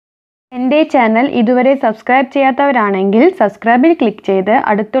എൻ്റെ ചാനൽ ഇതുവരെ സബ്സ്ക്രൈബ് ചെയ്യാത്തവരാണെങ്കിൽ സബ്സ്ക്രൈബിൽ ക്ലിക്ക് ചെയ്ത്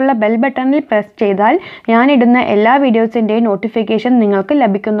അടുത്തുള്ള ബെൽ ബട്ടണിൽ പ്രസ് ചെയ്താൽ ഞാനിടുന്ന എല്ലാ വീഡിയോസിൻ്റെയും നോട്ടിഫിക്കേഷൻ നിങ്ങൾക്ക്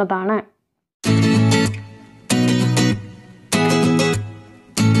ലഭിക്കുന്നതാണ്.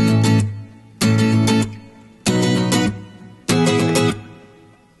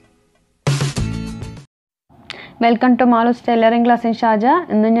 Welcome to മാലൂസ് tailoring class in Sharjah.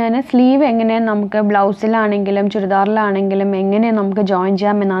 ഇന്ന് ഞാൻ സ്ലീവ് എങ്ങനെ നമുക്ക് ബ്ലൗസിലാണെങ്കിലും ചുരിദാറിലാണെങ്കിലും എങ്ങനെ നമുക്ക് ജോയിൻ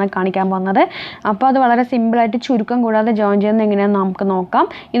ചെയ്യാം എന്നാണ് കാണിക്കാൻ പോകുന്നത്. അപ്പോൾ അത് വളരെ സിമ്പിളായിട്ട് ചുരുക്കം കൂടാതെ ജോയിൻ ചെയ്യുന്നത് എങ്ങനെയാണെന്ന് നമുക്ക് നോക്കാം.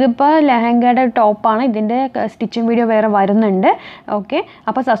 ഇതിപ്പോൾ ലെഹങ്കയുടെ ടോപ്പാണ്. ഇതിൻ്റെ സ്റ്റിച്ചിങ് വീഡിയോ വേറെ വരുന്നുണ്ട്. ഓക്കെ,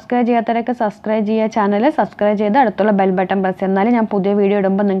 അപ്പോൾ സബ്സ്ക്രൈബ് ചെയ്യാത്തവരൊക്കെ സബ്സ്ക്രൈബ് ചെയ്യുക, ചാനൽ സബ്സ്ക്രൈബ് ചെയ്ത് അടുത്തുള്ള ബെൽ ബട്ടൺ പ്രസ് ചെയ്താൽ ഞാൻ പുതിയ വീഡിയോ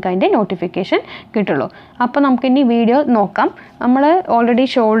ഇടുമ്പോൾ നിങ്ങൾക്ക് അതിൻ്റെ നോട്ടിഫിക്കേഷൻ കിട്ടുള്ളൂ. അപ്പോൾ നമുക്കിനി വീഡിയോ നോക്കാം. നമ്മൾ ഓൾറെഡി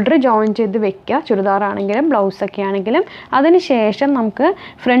ഷോൾഡർ ജോയിൻ ചെയ്ത് വെക്കുക, ചുരിദാറാണെങ്കിലും ബ്ലൗസൊക്കെ ആണെങ്കിലും. അതിനുശേഷം നമുക്ക്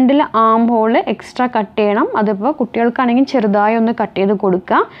ഫ്രണ്ടിൽ ആം ഹോൾ എക്സ്ട്രാ കട്ട് ചെയ്യണം. അതിപ്പോൾ കുട്ടികൾക്കാണെങ്കിൽ ചെറുതായി ഒന്ന് കട്ട് ചെയ്ത്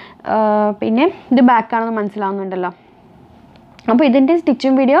കൊടുക്കുക. പിന്നെ ഇത് ബാക്കാണെന്ന് മനസ്സിലാവുന്നുണ്ടല്ലോ. അപ്പോൾ ഇതിൻ്റെ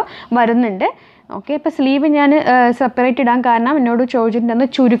സ്റ്റിച്ചിങ് വീഡിയോ വരുന്നുണ്ട്. ഓക്കെ, ഇപ്പോൾ സ്ലീവ് ഞാൻ സെപ്പറേറ്റ് ഇടാൻ കാരണം എന്നോട് ചോദിച്ചിട്ടുണ്ടെന്ന്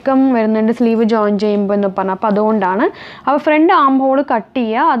ചുരുക്കം വരുന്നുണ്ട് സ്ലീവ് ജോയിൻ ചെയ്യുമ്പോൾ എന്ന് പറഞ്ഞു. അപ്പോൾ അതുകൊണ്ടാണ്. അപ്പോൾ ഫ്രണ്ട് ആം ഹോൾ കട്ട്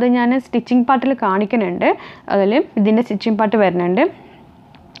ചെയ്യുക. അത് ഞാൻ സ്റ്റിച്ചിങ് പാർട്ടിൽ കാണിക്കുന്നുണ്ട്. അതിൽ ഇതിൻ്റെ സ്റ്റിച്ചിങ് പാർട്ട് വരുന്നുണ്ട്.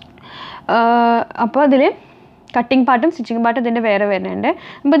 അപ്പോൾ അതിൽ കട്ടിങ് പാർട്ടും സ്റ്റിച്ചിങ് പാർട്ടും ഇതിൻ്റെ വേറെ വരുന്നുണ്ട്.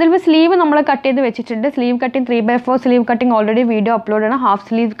 അപ്പോൾ ഇതിലിപ്പോൾ സ്ലീവ് നമ്മൾ കട്ട് ചെയ്ത് വെച്ചിട്ടുണ്ട്. Sleeve cutting 3/4 sleeve cutting already video upload ആണ്. Half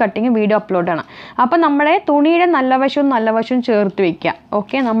sleeve cutting video upload ആണ്. അപ്പോൾ നമ്മുടെ തുണിയുടെ നല്ല വശവും ചേർത്ത് വയ്ക്കുക.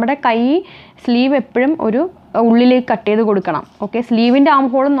 ഓക്കെ, നമ്മുടെ കൈ സ്ലീവ് എപ്പോഴും ഒരു ഉള്ളിലേക്ക് കട്ട് ചെയ്ത് കൊടുക്കണം. ഓക്കെ, സ്ലീവിൻ്റെ ആം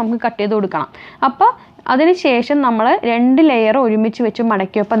ഹോളും നമുക്ക് കട്ട് ചെയ്ത് കൊടുക്കണം. അപ്പോൾ അതിന് ശേഷം നമ്മൾ 2 ലെയർ ഒരുമിച്ച് വെച്ച്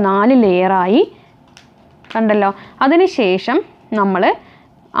മടക്കി അപ്പോൾ 4 ലെയറായി കണ്ടല്ലോ. അതിന് ശേഷം നമ്മൾ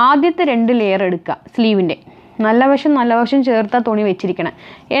ആദ്യത്തെ 2 ലെയർ എടുക്കുക. സ്ലീവിൻ്റെ നല്ല വശം ചേർത്ത തുണി വെച്ചിരിക്കണം.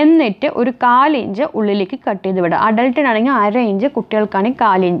 എന്നിട്ട് ഒരു 1/4 ഇഞ്ച് ഉള്ളിലേക്ക് കട്ട് ചെയ്ത് വിടുക. അഡൾട്ടിനാണെങ്കിൽ 1/2 ഇഞ്ച്, കുട്ടികൾക്കാണെങ്കിൽ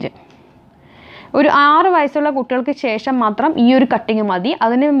 1/4 ഇഞ്ച്. ഒരു 6 വയസ്സുള്ള കുട്ടികൾക്ക് ശേഷം മാത്രം ഈ ഒരു കട്ടിങ് മതി.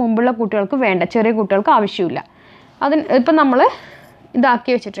 അതിന് മുമ്പുള്ള കുട്ടികൾക്ക് വേണ്ട, ചെറിയ കുട്ടികൾക്ക് ആവശ്യമില്ല. ഇപ്പം നമ്മൾ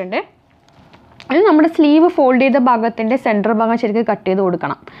ഇതാക്കി വെച്ചിട്ടുണ്ട്. അത് നമ്മുടെ സ്ലീവ് ഫോൾഡ് ചെയ്ത ഭാഗത്തിൻ്റെ സെൻറ്റർ ഭാഗം ശരിക്കും കട്ട് ചെയ്ത്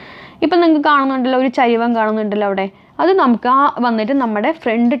കൊടുക്കണം. ഇപ്പം നിങ്ങൾക്ക് കാണുന്നുണ്ടല്ലോ, ഒരു ചരിവം കാണുന്നുണ്ടല്ലോ അവിടെ. അത് നമുക്ക് വന്നിട്ട് നമ്മുടെ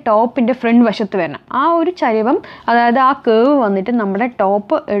ടോപ്പിൻ്റെ ഫ്രണ്ട് വശത്ത് വരണം. ആ ഒരു ചരിവം, അതായത് ആ കേവ് വന്നിട്ട് നമ്മുടെ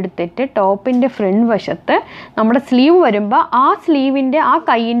ടോപ്പ് എടുത്തിട്ട് ടോപ്പിൻ്റെ ഫ്രണ്ട് വശത്ത് നമ്മുടെ സ്ലീവ് വരുമ്പോൾ ആ സ്ലീവിൻ്റെ ആ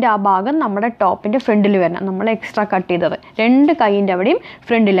കൈയിൻ്റെ ആ ഭാഗം നമ്മുടെ ടോപ്പിൻ്റെ ഫ്രണ്ടിൽ വരണം. നമ്മൾ എക്സ്ട്രാ കട്ട് ചെയ്തത് 2 കൈയിൻ്റെ അവിടെയും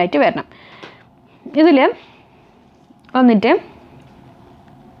ഫ്രണ്ടിലായിട്ട് വരണം. ഇതിൽ വന്നിട്ട്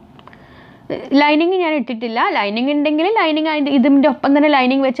ലൈനിങ് ഞാൻ ഇട്ടിട്ടില്ല. ലൈനിങ് ഉണ്ടെങ്കിൽ ലൈനിങ് ഇതിൻ്റെ ഒപ്പം തന്നെ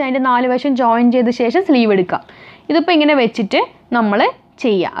ലൈനിങ് വെച്ച് അതിൻ്റെ 4 വശം ജോയിൻ ചെയ്ത ശേഷം സ്ലീവ് എടുക്കാം. ഇതിപ്പോൾ ഇങ്ങനെ വെച്ചിട്ട് നമ്മൾ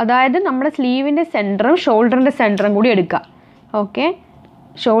ചെയ്യുക. അതായത് നമ്മുടെ സ്ലീവിൻ്റെ സെൻറ്ററും ഷോൾഡറിൻ്റെ സെൻറ്ററും കൂടി എടുക്കുക. ഓക്കെ,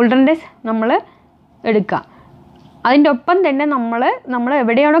 ഷോൾഡറിൻ്റെ നമ്മൾ എടുക്കുക. അതിൻ്റെ ഒപ്പം തന്നെ നമ്മൾ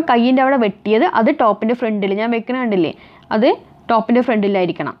എവിടെയാണോ കൈയിൻ്റെ അവിടെ വെട്ടിയത് അത് ടോപ്പിൻ്റെ ഫ്രണ്ടിൽ ഞാൻ വെക്കണ കണ്ടില്ലേ, അത് ടോപ്പിൻ്റെ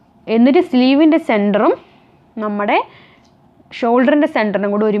ഫ്രണ്ടിലായിരിക്കണം. എന്നിട്ട് സ്ലീവിൻ്റെ സെൻറ്ററും നമ്മുടെ ഷോൾഡറിൻ്റെ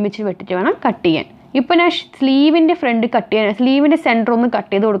സെൻറ്ററിനും കൂടി ഒരുമിച്ച് വെട്ടിട്ട് വേണം കട്ട് ചെയ്യാൻ. ഇപ്പോൾ ഞാൻ സ്ലീവിൻ്റെ ഫ്രണ്ട് കട്ട് ചെയ്യാൻ, സ്ലീവിൻ്റെ സെൻറ്റർ ഒന്ന് കട്ട്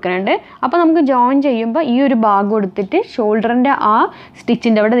ചെയ്ത് കൊടുക്കുന്നുണ്ട്. അപ്പോൾ നമുക്ക് ജോയിൻ ചെയ്യുമ്പോൾ ഈ ഒരു ഭാഗം എടുത്തിട്ട് ഷോൾഡറിൻ്റെ ആ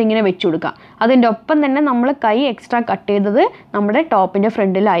സ്റ്റിച്ചിൻ്റെ അവിടെ ഇതിങ്ങനെ വെച്ച് കൊടുക്കുക. അതിൻ്റെ ഒപ്പം തന്നെ നമ്മൾ കൈ എക്സ്ട്രാ കട്ട് ചെയ്തത് നമ്മുടെ ടോപ്പിൻ്റെ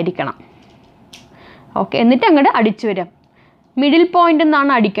ഫ്രണ്ടിലായിരിക്കണം. ഓക്കെ, എന്നിട്ട് അങ്ങോട്ട് അടിച്ചു വരാം. മിഡിൽ പോയിൻ്റ്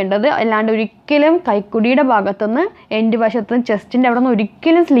നിന്നാണ് അടിക്കേണ്ടത്. അല്ലാണ്ട് ഒരിക്കലും കൈക്കുടിയുടെ ഭാഗത്തുനിന്ന് എൻഡ് വശത്തുനിന്ന് ചെസ്റ്റിൻ്റെ അവിടെ നിന്ന്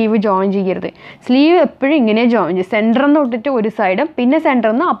ഒരിക്കലും സ്ലീവ് ജോയിൻ ചെയ്യരുത്. സ്ലീവ് എപ്പോഴും ഇങ്ങനെ ജോയിൻ ചെയ്യും. സെൻറ്ററിൽ നിന്ന് തൊട്ടിട്ട് ഒരു സൈഡും പിന്നെ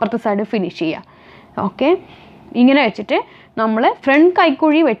സെൻറ്ററിൽ നിന്ന് അപ്പുറത്തെ സൈഡ് ഫിനിഷ് ചെയ്യുക. ഓക്കെ, ഇങ്ങനെ വെച്ചിട്ട് നമ്മൾ ഫ്രണ്ട്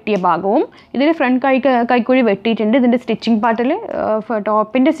കൈക്കുഴി വെട്ടിയ ഭാഗവും ഇതിൽ ഫ്രണ്ട് കൈക്കുഴി വെട്ടിയിട്ടുണ്ട്. ഇതിൻ്റെ സ്റ്റിച്ചിങ് പാർട്ടിൽ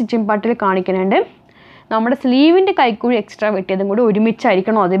ടോപ്പിൻ്റെ സ്റ്റിച്ചിങ് പാർട്ടിൽ കാണിക്കുന്നുണ്ട്. നമ്മുടെ സ്ലീവിൻ്റെ കൈക്കുഴി എക്സ്ട്രാ വെട്ടിയതും കൂടി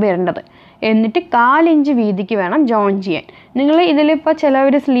ഒരുമിച്ചായിരിക്കണം അത് വരേണ്ടത്. എന്നിട്ട് 1/4 ഇഞ്ച് വീതിക്ക് വേണം ജോയിൻ ചെയ്യാൻ. നിങ്ങൾ ഇതിലിപ്പോൾ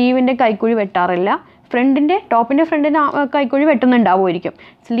ചിലവർ സ്ലീവിൻ്റെ കൈക്കുഴി വെട്ടാറില്ല. ടോപ്പിൻ്റെ ഫ്രണ്ടിൻ്റെ കൈക്കുഴി വെട്ടുന്നുണ്ടാവുമായിരിക്കും.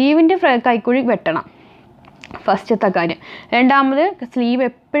 സ്ലീവിൻ്റെ കൈക്കുഴി വെട്ടണം, ഫസ്റ്റത്തെ കാര്യം. രണ്ടാമത്, സ്ലീവ്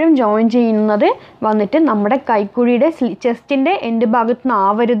എപ്പോഴും ജോയിൻ ചെയ്യുന്നത് വന്നിട്ട് നമ്മുടെ കൈക്കുഴിയുടെ ചെസ്റ്റിൻ്റെ എൻഡ് ഭാഗത്ത് നിന്ന്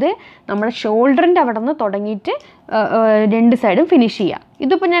ആവരുത്. നമ്മുടെ ഷോൾഡറിൻ്റെ അവിടെ നിന്ന് തുടങ്ങിയിട്ട് 2 സൈഡും ഫിനിഷ് ചെയ്യുക.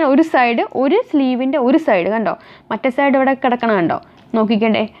 ഇതിപ്പോൾ ഞാൻ ഒരു സ്ലീവിൻ്റെ ഒരു സൈഡ് കണ്ടോ, മറ്റേ സൈഡ് ഇവിടെ കിടക്കണം കണ്ടോ,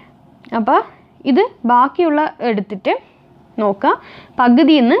 നോക്കിക്കണ്ടേ. അപ്പോൾ ഇത് ബാക്കിയുള്ള എടുത്തിട്ട് നോക്കുക,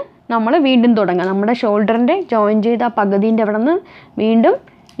 പകുതിയിൽ നിന്ന് നമ്മൾ വീണ്ടും തുടങ്ങുക. നമ്മുടെ ഷോൾഡറിൻ്റെ ജോയിൻ ചെയ്ത ആ പകുതിൻ്റെ അവിടെ നിന്ന് വീണ്ടും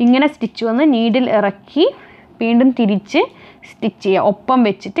ഇങ്ങനെ സ്റ്റിച്ച് വന്ന് നീഡിൽ ഇറക്കി വീണ്ടും തിരിച്ച് സ്റ്റിച്ച് ചെയ്യുക. ഒപ്പം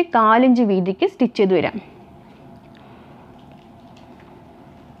വെച്ചിട്ട് 1/4 ഇഞ്ച് വീതിക്ക് സ്റ്റിച്ച് ചെയ്ത് വരാം.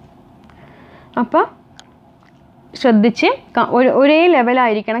 അപ്പോൾ ശ്രദ്ധിച്ച് ഒരേ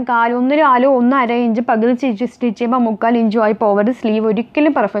ലെവലായിരിക്കണം. കാലോ 1.5 ഇഞ്ച് പകുതി സ്റ്റിച്ച് ചെയ്യുമ്പോൾ 3/4 ഇഞ്ചുമായി പോകരുത്. സ്ലീവ്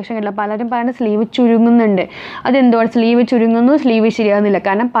ഒരിക്കലും പെർഫെക്ഷൻ കിട്ടില്ല. പലരും പറയുന്നത് സ്ലീവ് ചുരുങ്ങുന്നുണ്ട്. അതെന്തുകൊണ്ട് സ്ലീവ് ചുരുങ്ങുന്നു, സ്ലീവ് ശരിയാകുന്നില്ല?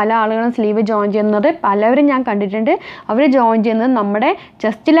 കാരണം പല ആളുകളും സ്ലീവ് ജോയിൻ ചെയ്യുന്നത്, പലവരും ഞാൻ കണ്ടിട്ടുണ്ട്, അവർ ജോയിൻ ചെയ്യുന്നത് നമ്മുടെ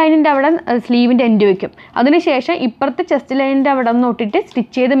ചെസ്റ്റ് ലൈനിൻ്റെ അവിടെ സ്ലീവിൻ്റെ എൻഡ് വയ്ക്കും. അതിനുശേഷം ഇപ്പുറത്തെ ചെസ്റ്റ് ലൈനിൻ്റെ അവിടെ നിന്ന് തൊട്ടിട്ട്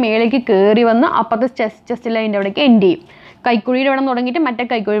സ്റ്റിച്ച് ചെയ്ത് മേലേക്ക് കയറി വന്ന് അപ്പുറത്തെ ചെസ്റ്റ് ലൈനിൻ്റെ അവിടേക്ക് എൻഡ് ചെയ്യും. കൈക്കുഴിയുടെ അവിടെ തുടങ്ങിയിട്ട് മറ്റേ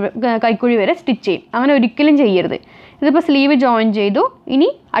കൈക്കുഴി വരെ സ്റ്റിച്ച് ചെയ്യും. അങ്ങനെ ഒരിക്കലും ചെയ്യരുത്. ഇതിപ്പോൾ സ്ലീവ് ജോയിൻ ചെയ്തു. ഇനി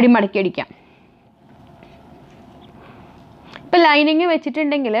അടിമടക്കി അടിക്കാം. ഇപ്പോൾ ലൈനിങ്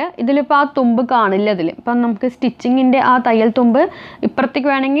വെച്ചിട്ടുണ്ടെങ്കിൽ ഇതിലിപ്പോൾ ആ തുമ്പ് കാണില്ല. ഇപ്പം നമുക്ക് സ്റ്റിച്ചിങ്ങിൻ്റെ ആ തയ്യൽ തുമ്പ് ഇപ്പുറത്തേക്ക്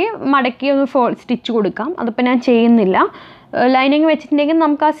വേണമെങ്കിൽ മടക്കി ഒന്ന് സ്റ്റിച്ച് കൊടുക്കാം. അതിപ്പോൾ ഞാൻ ചെയ്യുന്നില്ല. ലൈനിങ് വെച്ചിട്ടുണ്ടെങ്കിൽ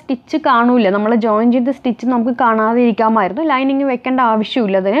നമുക്ക് ആ സ്റ്റിച്ച് കാണൂല. നമ്മൾ ജോയിൻ ചെയ്ത സ്റ്റിച്ച് നമുക്ക് കാണാതെ ഇരിക്കാമായിരുന്നു. ലൈനിങ് വെക്കേണ്ട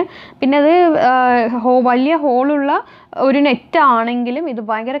ആവശ്യമില്ല അതിന്. പിന്നെ അത് വലിയ ഹോളുള്ള ഒരു നെറ്റാണെങ്കിലും ഇത്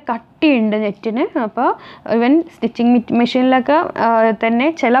ഭയങ്കര കട്ടിയുണ്ട് നെറ്റിന്. അപ്പോൾ ഇവൻ സ്റ്റിച്ചിങ് മെഷീനിലൊക്കെ തന്നെ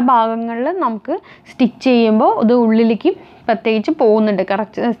ചില ഭാഗങ്ങളിൽ നമുക്ക് സ്റ്റിച്ച് ചെയ്യുമ്പോൾ ഇത് ഉള്ളിലേക്ക് പ്രത്യേകിച്ച് പോകുന്നുണ്ട്.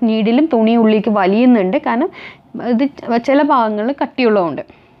 കറക്റ്റ് നീഡിലും തുണി ഉള്ളിലേക്ക് വലിയുന്നുണ്ട്. കാരണം ഇത് ചില ഭാഗങ്ങളിൽ കട്ടിയുള്ളതുകൊണ്ട്.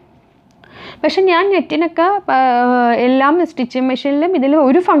 പക്ഷെ ഞാൻ നെറ്റിനൊക്കെ എല്ലാം സ്റ്റിച്ചിങ് മെഷീനിലും ഇതിൽ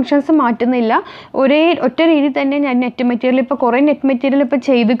ഒരു ഫങ്ഷൻസ് മാറ്റുന്നില്ല. ഒറ്റ രീതി തന്നെ ഞാൻ നെറ്റ് മെറ്റീരിയൽ ഇപ്പോൾ കുറേ നെറ്റ് മെറ്റീരിയൽ ഇപ്പോൾ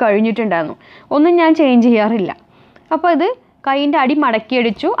ചെയ്ത് കഴിഞ്ഞിട്ടുണ്ടായിരുന്നു. ഒന്നും ഞാൻ ചേഞ്ച് ചെയ്യാറില്ല. അപ്പോൾ ഇത് കൈയിൻ്റെ അടി മടക്കി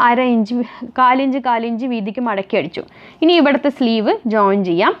അടിച്ചു. 1/2 ഇഞ്ച് 1/4 ഇഞ്ച് വീതിക്ക് മടക്കി അടിച്ചു. ഇനി ഇവിടുത്തെ സ്ലീവ് ജോയിൻ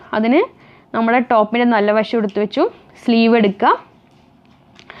ചെയ്യാം. അതിന് നമ്മുടെ ടോപ്പിൻ്റെ നല്ല വശം എടുത്ത് വെച്ചു. സ്ലീവ് എടുക്കുക.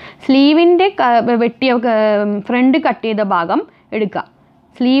 സ്ലീവിൻ്റെ വെട്ടിയ ഫ്രണ്ട് കട്ട് ചെയ്ത ഭാഗം എടുക്കുക.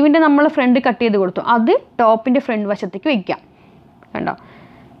 സ്ലീവിൻ്റെ നമ്മൾ ഫ്രണ്ട് കട്ട് ചെയ്ത് കൊടുത്തു. അത് ടോപ്പിൻ്റെ ഫ്രണ്ട് വശത്തേക്ക് വയ്ക്കാം. കണ്ടോ,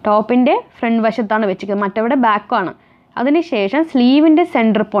 ടോപ്പിൻ്റെ ഫ്രണ്ട് വശത്താണ് വെച്ചിരിക്കുന്നത്, മറ്റവിടെ ബാക്കാണ്. അതിനുശേഷം സ്ലീവിൻ്റെ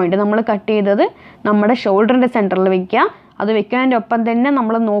സെൻറ്റർ പോയിൻറ്റ് നമ്മൾ കട്ട് ചെയ്തത് നമ്മുടെ ഷോൾഡറിൻ്റെ സെൻറ്ററിൽ വയ്ക്കുക. അത് വെക്കുന്നതിൻ്റെ ഒപ്പം തന്നെ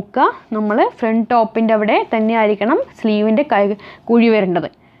നമ്മൾ നോക്കുക, നമ്മൾ ഫ്രണ്ട് ടോപ്പിൻ്റെ അവിടെ തന്നെ ആയിരിക്കണം സ്ലീവിൻ്റെ കുഴി വരേണ്ടത്.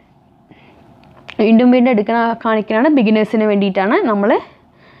 വീണ്ടും കാണിക്കുന്നതാണ് ബിഗിനേഴ്സിന് വേണ്ടിയിട്ടാണ്. നമ്മൾ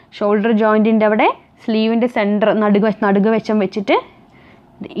ഷോൾഡർ ജോയിൻറ്റിൻ്റെ അവിടെ സ്ലീവിൻ്റെ സെൻറ്റർ നടുകവശം വെച്ചിട്ട്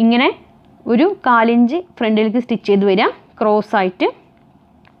ഇങ്ങനെ ഒരു 1/4 ഇഞ്ച് ഫ്രണ്ടിലേക്ക് സ്റ്റിച്ച് ചെയ്ത് വരിക. ക്രോസ് ആയിട്ട്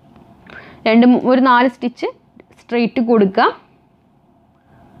ഒരു 4 സ്റ്റിച്ച് സ്ട്രെയിറ്റ് കൊടുക്കുക.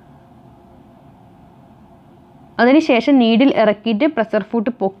 അതിനുശേഷം നീഡിൽ ഇറക്കിയിട്ട് പ്രഷർ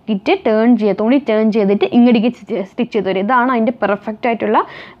ഫുട്ട് പൊക്കിയിട്ട് തുണി ടേൺ ചെയ്തിട്ട് ഇങ്ങോട്ടേക്ക് സ്റ്റിച്ച് ചെയ്ത് വരും. ഇതാണ് അതിൻ്റെ പെർഫെക്റ്റ് ആയിട്ടുള്ള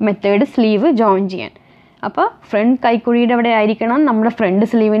മെത്തേഡ് സ്ലീവ് ജോയിൻ ചെയ്യാൻ. അപ്പോൾ ഫ്രണ്ട് കൈക്കുഴിയുടെ അവിടെ ആയിരിക്കണം നമ്മുടെ ഫ്രണ്ട്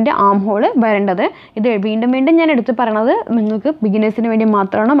സ്ലീവിൻ്റെ ആം ഹോൾ വരേണ്ടത്. ഇത് വീണ്ടും ഞാൻ എടുത്ത് പറയണത് നിങ്ങൾക്ക് ബിഗിനേഴ്സിന് വേണ്ടി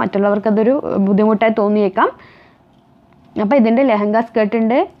മാത്രമാണ്. മറ്റുള്ളവർക്ക് അതൊരു ബുദ്ധിമുട്ടായി തോന്നിയേക്കാം. അപ്പോൾ ഇതിൻ്റെ ലെഹങ്ക സ്കേർട്ട്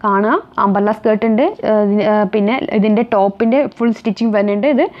ഉണ്ട് കാണുക, അംബർല സ്കേർട്ട് ഉണ്ട്, പിന്നെ ഇതിൻ്റെ ടോപ്പിൻ്റെ ഫുൾ സ്റ്റിച്ചിങ് വരുന്നുണ്ട്.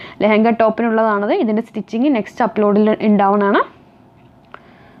 ഇത് ലെഹങ്ക ടോപ്പിനുള്ളതാണത്. ഇതിൻ്റെ സ്റ്റിച്ചിങ് നെക്സ്റ്റ് അപ്ലോഡിൽ ഉണ്ടാവുന്നതാണ്.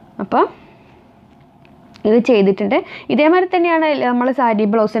 അപ്പോൾ ഇത് ചെയ്തിട്ടുണ്ട്. ഇതേമാതിരി തന്നെയാണ് നമ്മൾ സാരി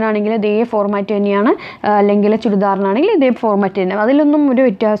ബ്ലൗസിനാണെങ്കിൽ ഇതേ ഫോർമാറ്റ് തന്നെയാണ്, അല്ലെങ്കിൽ ചുരിദാറിനാണെങ്കിൽ ഇതേ ഫോർമാറ്റ് തന്നെ. അതിലൊന്നും ഒരു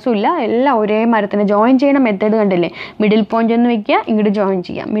വ്യത്യാസമില്ല. എല്ലാം ഒരേ മരത്തിന് ജോയിൻ ചെയ്യണ മെത്തേഡ് കണ്ടില്ലേ? മിഡിൽ പോയിൻ്റ് ഒന്ന് വയ്ക്കുക, ഇങ്ങോട്ട് ജോയിൻ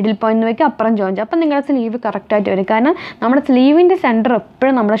ചെയ്യാം. മിഡിൽ പോയിൻ്റ് വയ്ക്കുക, അപ്പുറം ജോയിൻ ചെയ്യുക. അപ്പം നിങ്ങളുടെ സ്ലീവ് കറക്റ്റായിട്ട് വരും. കാരണം നമ്മുടെ സ്ലീവിൻ്റെ സെൻറ്റർ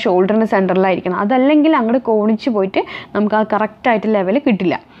എപ്പോഴും നമ്മുടെ ഷോൾഡറിൻ്റെ സെൻറ്ററിലായിരിക്കണം. അതല്ലെങ്കിൽ അങ്ങോട്ട് കോണിച്ച് പോയിട്ട് നമുക്ക് ആ കറക്റ്റായിട്ട് ലെവൽ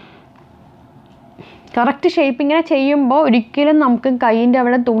കിട്ടില്ല. കറക്റ്റ് ഷേപ്പ് ഇങ്ങനെ ചെയ്യുമ്പോൾ ഒരിക്കലും നമുക്ക് കൈയിൻ്റെ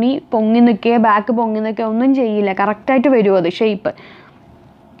അവിടെ തുണി പൊങ്ങി നിൽക്കുകയോ ബാക്ക് പൊങ്ങി നിൽക്കുകയോ ഒന്നും ചെയ്യില്ല. കറക്റ്റായിട്ട് വരുമോ അത് ഷേപ്പ്.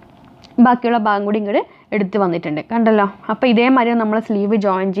 ബാക്കിയുള്ള ഭാഗം കൂടി ഇങ്ങോട്ട് എടുത്ത് വന്നിട്ടുണ്ട്, കണ്ടല്ലോ. അപ്പോൾ ഇതേമാതിരി നമ്മൾ സ്ലീവ്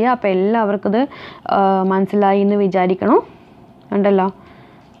ജോയിൻ ചെയ്യുക. അപ്പോൾ എല്ലാവർക്കും ഇത് മനസ്സിലായി എന്ന് വിചാരിക്കണം, കണ്ടല്ലോ.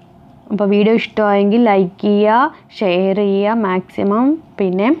 അപ്പോൾ വീഡിയോ ഇഷ്ടമായെങ്കിൽ ലൈക്ക് ചെയ്യുക, ഷെയർ ചെയ്യുക മാക്സിമം.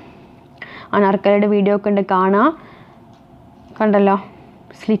 പിന്നെ അനാർക്കലിയുടെ വീഡിയോ ഒക്കെ ഉണ്ട് കാണുക, കണ്ടല്ലോ.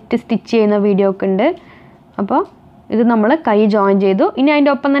 സ്റ്റിച്ച് ചെയ്യുന്ന വീഡിയോ ഒക്കെ ഉണ്ട്. അപ്പോൾ ഇത് നമ്മൾ കൈ ജോയിൻ ചെയ്തു. ഇനി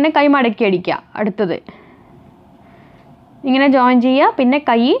അതിൻ്റെ ഒപ്പം തന്നെ കൈ മടക്കി അടിക്കുക. അടുത്തത് ഇങ്ങനെ ജോയിൻ ചെയ്യുക, പിന്നെ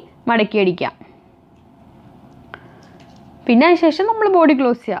കൈ മടക്കി അടിക്കുക. പിന്നെ അതിന് ശേഷം നമ്മൾ ബോഡി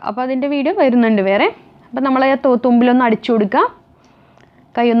ക്ലോസ് ചെയ്യുക. അപ്പോൾ അതിൻ്റെ വീഡിയോ വരുന്നുണ്ട് വേറെ. അപ്പോൾ നമ്മൾ തുമ്പിലൊന്ന് അടിച്ചു കൊടുക്കുക,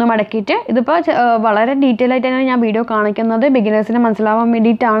 കൈ ഒന്ന് മടക്കിയിട്ട്. ഇതിപ്പോൾ വളരെ ഡീറ്റെയിൽ ആയിട്ടാണ് ഞാൻ വീഡിയോ കാണിക്കുന്നത്. ബിഗിനേഴ്സിന് മനസ്സിലാവാൻ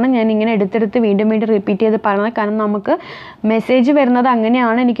വേണ്ടിയിട്ടാണ് ഞാൻ ഇങ്ങനെ എടുത്തെടുത്ത് വീണ്ടും റിപ്പീറ്റ് ചെയ്ത് പറയുന്നത്. കാരണം നമുക്ക് മെസ്സേജ് വരുന്നത്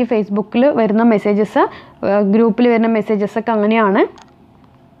അങ്ങനെയാണ്. എനിക്ക് ഫേസ്ബുക്കിൽ വരുന്ന മെസ്സേജസ്, ഗ്രൂപ്പിൽ വരുന്ന മെസ്സേജസൊക്കെ അങ്ങനെയാണ്.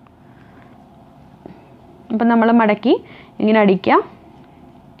 അപ്പം നമ്മൾ മടക്കി ഇങ്ങനെ അടിക്കുക.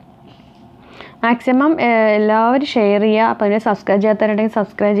 മാക്സിമം എല്ലാവരും ഷെയർ ചെയ്യുക. അപ്പോൾ അതിനെ സബ്സ്ക്രൈബ് ചെയ്യാത്തവരുണ്ടെങ്കിൽ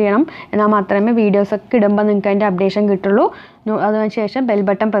സബ്സ്ക്രൈബ് ചെയ്യണം. എന്നാൽ മാത്രമേ വീഡിയോസൊക്കെ ഇടുമ്പോൾ നിങ്ങൾക്ക് അതിൻ്റെ അപ്ഡേഷൻ കിട്ടുള്ളൂ. അതിനുശേഷം ബെൽ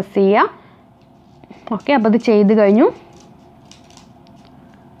ബട്ടൺ പ്രസ് ചെയ്യുക. ഓക്കെ, അപ്പോൾ ഇത് ചെയ്ത് കഴിഞ്ഞു,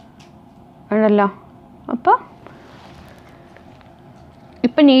 ആണല്ലോ. അപ്പോൾ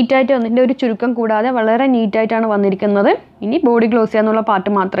ഇപ്പം നീറ്റായിട്ട് വന്നിട്ട് ഒരു ചുരുക്കം കൂടാതെ വളരെ നീറ്റായിട്ടാണ് വന്നിരിക്കുന്നത്. ഇനി ബോഡി ക്ലോസ് ചെയ്യാന്നുള്ള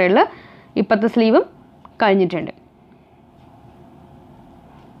പാർട്ട് മാത്രമേ ഉള്ളൂ. ഇപ്പോഴത്തെ സ്ലീവും കഴിഞ്ഞിട്ടുണ്ട്.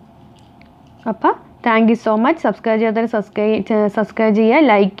 അപ്പോൾ thank you so much. Subscribe ചെയ്യാത്തവർ സബ്സ്ക്രൈബ് ചെയ്യുക,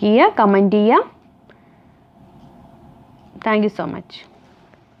 ലൈക്ക് ചെയ്യുക, കമൻറ്റ് ചെയ്യുക. Thank you so much.